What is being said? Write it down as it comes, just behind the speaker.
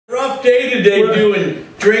rough day today doing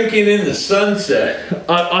Drinking in the Sunset.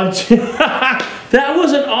 That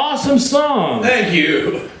was an awesome song. Thank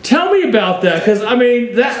you. Tell me about that, because I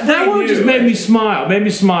mean that one just made me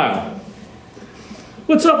smile.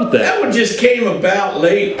 What's up with that? That one just came about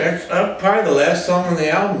late. That's probably the last song on the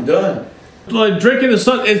album done. Like Drinking in the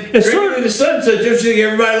Sun. It's Drinking in the Sunset. Don't you think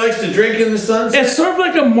everybody likes to drink in the sunset? It's sort of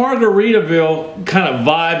like a Margaritaville kind of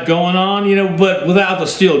vibe going on, you know, but without the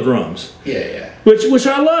steel drums. Yeah. Which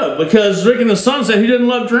I love, because Drinking in the Sunset, who didn't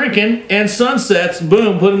love drinking, and Sunsets,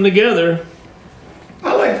 boom, put them together.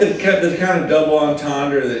 I like the kind of double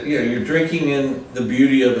entendre that, you know, you're drinking in the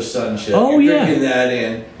beauty of a sunset. Oh, you're drinking that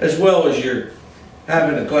in, as well as you're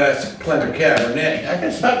having a glass of Klender Cabernet. I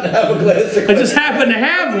just happen to have a glass of Klender. I just happen to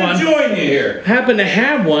have one. I'm enjoying you here. Happen to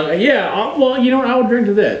have one. Yeah, well, you know what? I would drink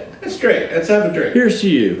to that. That's great. Let's have a drink. Here's to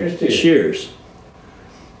you. Here's to you. Cheers.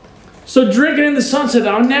 So Drinking in the Sunset,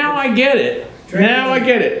 oh, now I get it. I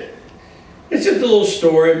get it. It's just a little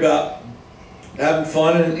story about having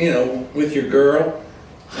fun and, you know, with your girl.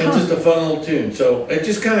 And just a fun little tune. So it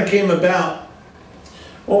just kind of came about.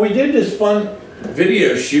 Well, we did this fun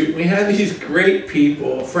video shoot. We had these great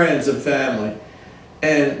people, friends and family.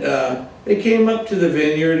 And they came up to the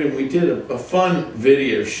vineyard and we did a fun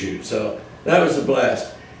video shoot. So that was a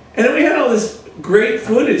blast. And then we had all this great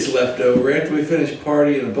footage left over after we finished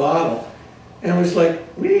Party in a Bottle. And it was like,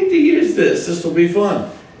 we need to use this. This will be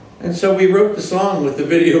fun. And so we wrote the song with the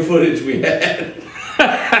video footage we had.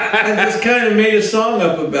 And just kind of made a song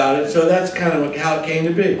up about it. So that's kind of how it came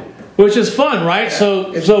to be. Which is fun, right?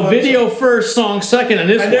 Yeah, so video first, song second, and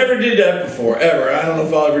this I never did that before, ever. I don't know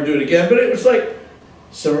if I'll ever do it again. But it was like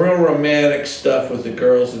some real romantic stuff with the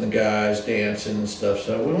girls and the guys dancing and stuff.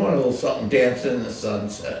 So we wanted a little something dancing in the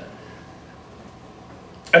sunset.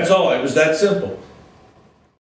 That's all. It was that simple.